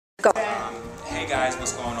Go. Hey guys,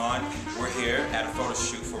 what's going on? We're here at a photo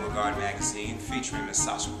shoot for Regard magazine featuring Miss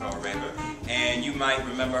Sasha Perl-Raver, and you might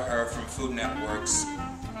remember her from Food Network's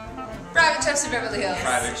Private Chefs in Beverly Hills.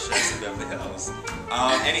 Private Chefs in Beverly Hills.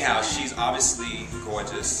 Anyhow, she's obviously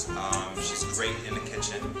gorgeous. She's great in the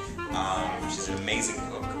kitchen. She's an amazing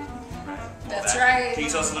cook. That's right. Can you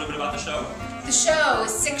tell us a little bit about the show? The show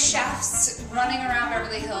is 6 chefs running around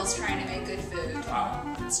Beverly Hills trying to make good food. Wow.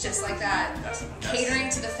 It's just like that. That's catering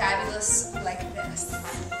to the fabulous like this.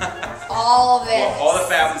 All of it. Well, all the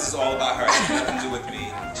fabulous is all about her. It has nothing to do with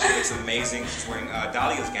me. She looks amazing. She's wearing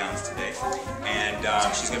Dahlia's gowns today. And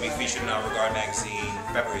she's going to be featured in our Regard magazine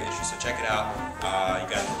February issue. So check it out.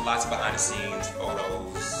 You got lots of behind the scenes,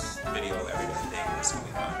 photos, video, everything. It's going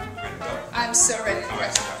to be fun. You ready to go? I'm so ready to go.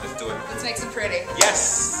 Alright, let's do it. Let's make some pretty.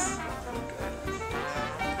 Yes!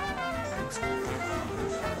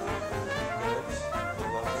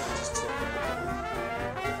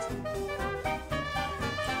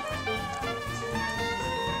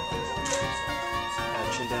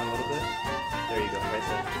 Chin down a little bit. There you go, right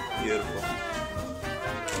there. Beautiful.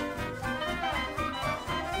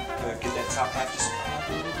 Get that top half just up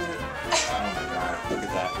a little bit. Oh my god, look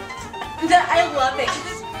at that. I love it.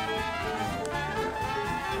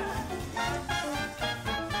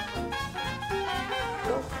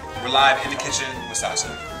 We're live in the kitchen with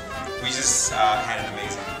Sasha. We just had an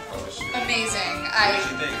amazing photo shoot. Amazing. What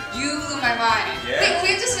did you think? You blew my mind. Yeah. Wait, we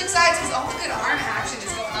have to switch sides because all the good arm action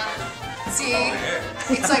is going on. See? Oh, yeah.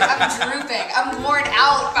 It's like I'm drooping. I'm worn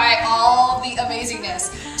out by all the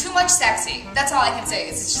amazingness. Too much sexy. That's all I can say.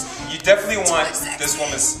 It's just You definitely want much sexy. this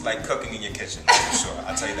woman's like cooking in your kitchen, that's for sure.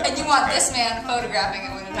 I'll tell you that. and you much, want okay? this man photographing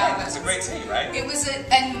it when it Yeah, happens. it's a great team, right? It was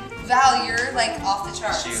and Val, you're like off the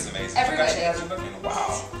charts. She is amazing. Everybody. I forgot she has her cooking.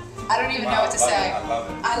 Wow. I don't even know what to say. I love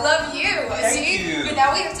it. I love you. Thank See? you. But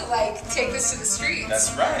now we have to like take this to the streets.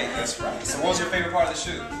 That's right, that's right. So what was your favorite part of the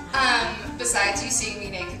shoot? Besides you seeing me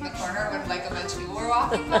naked in the corner when like a bunch of people were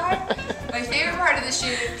walking by, my favorite part of the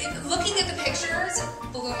shoot, looking at the pictures,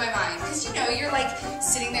 blew my mind. Because you know, you're like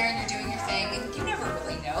sitting there and you're doing your thing and you never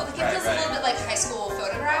really know. Like it feels a little bit like high school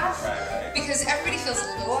photograph. Right. Because everybody feels a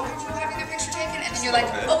little uncomfortable having their picture taken and then you're like,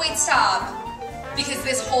 oh wait, stop. Because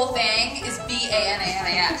this whole thing is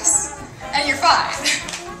BANANAS. And you're fine.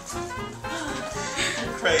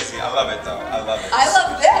 Crazy. I love it though. I love it. I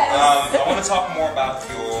love this. I want to talk more about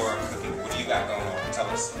your cooking. What do you got going on? Tell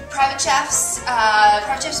us. Private Chefs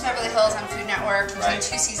in Beverly Hills on Food Network. We're doing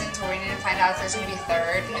 2 seasons. We're waiting to find out if there's going to be a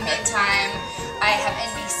 3rd. In the meantime, I have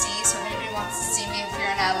NBC, so if anybody wants to see me if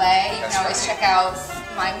you're in LA, you can always check out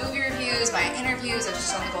my movie reviews, my interviews. I was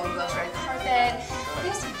just on the Golden Globes red carpet.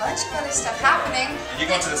 There's a bunch of other stuff happening. And you're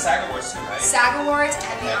going to the SAG Awards too, right? SAG Awards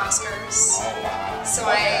and the Oscars. Oh wow. So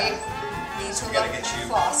I need to look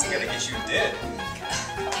flossy. We gotta get you did.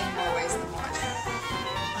 In more ways than one.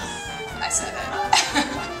 I said it.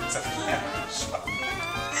 It's a family show.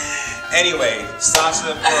 Anyway,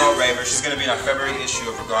 Sasha Perl-Raver, she's going to be in our February issue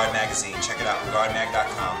of Regard magazine. Check it out,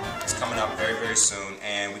 regardmag.com. It's coming up very, very soon,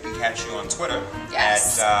 and we can catch you on Twitter at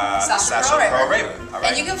Sasha Perl-Raver. All right?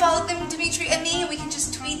 And you can follow them, Dimitry and me, and we can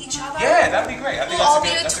just tweet each other. Yeah, that'd be great. I think we'll all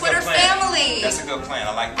that's be a Twitter family. That's a good plan.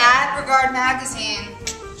 I like that. At Regard Magazine.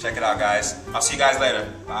 Check it out, guys. I'll see you guys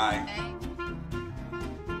later. Bye. Okay.